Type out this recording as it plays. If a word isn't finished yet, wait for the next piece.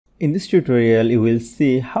In this tutorial, you will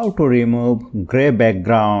see how to remove gray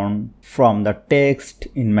background from the text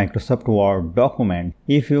in Microsoft Word document.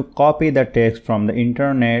 If you copy the text from the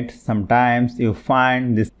internet, sometimes you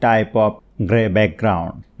find this type of gray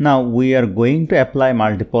background. Now we are going to apply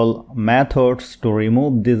multiple methods to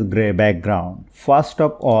remove this gray background. First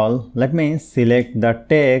of all, let me select the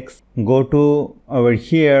text, go to over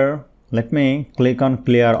here, let me click on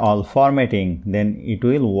clear all formatting, then it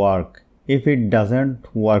will work. If it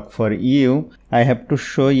doesn't work for you, I have to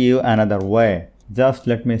show you another way. Just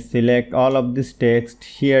let me select all of this text.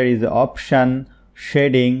 Here is the option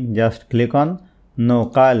shading. Just click on no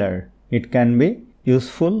color. It can be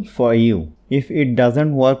useful for you. If it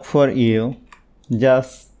doesn't work for you,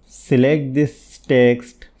 just select this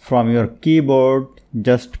text from your keyboard.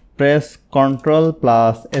 Just press Ctrl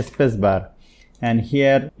plus spacebar, and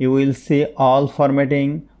here you will see all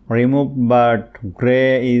formatting removed, but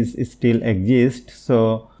gray is still exists.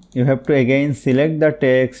 So you have to again select the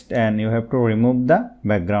text and you have to remove the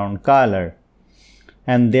background color.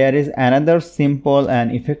 And there is another simple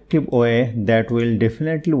and effective way that will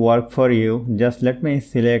definitely work for you. Just let me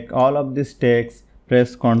select all of this text,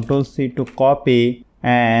 press Ctrl C to copy,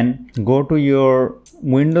 and go to your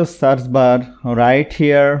Windows search bar, right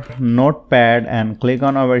here notepad, and click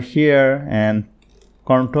on over here and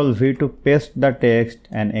Ctrl V to paste the text,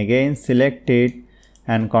 and again select it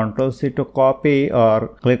and Ctrl C to copy, or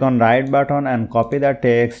click on right button and copy the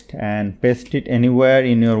text and paste it anywhere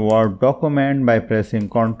in your Word document by pressing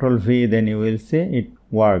Ctrl V. Then you will see it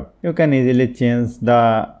work. You can easily change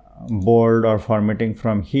the bold or formatting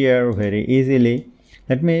from here very easily.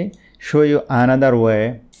 Let me show you another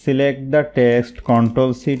way. Select the text,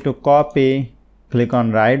 Ctrl C to copy, click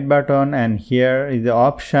on right button, and here is the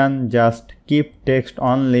option just keep text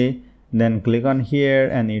only, then click on here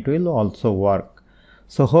and it will also work.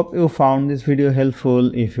 So hope you found this video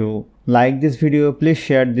helpful. If you like this video, please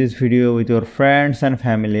share this video with your friends and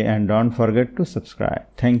family, and don't forget to subscribe.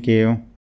 Thank you.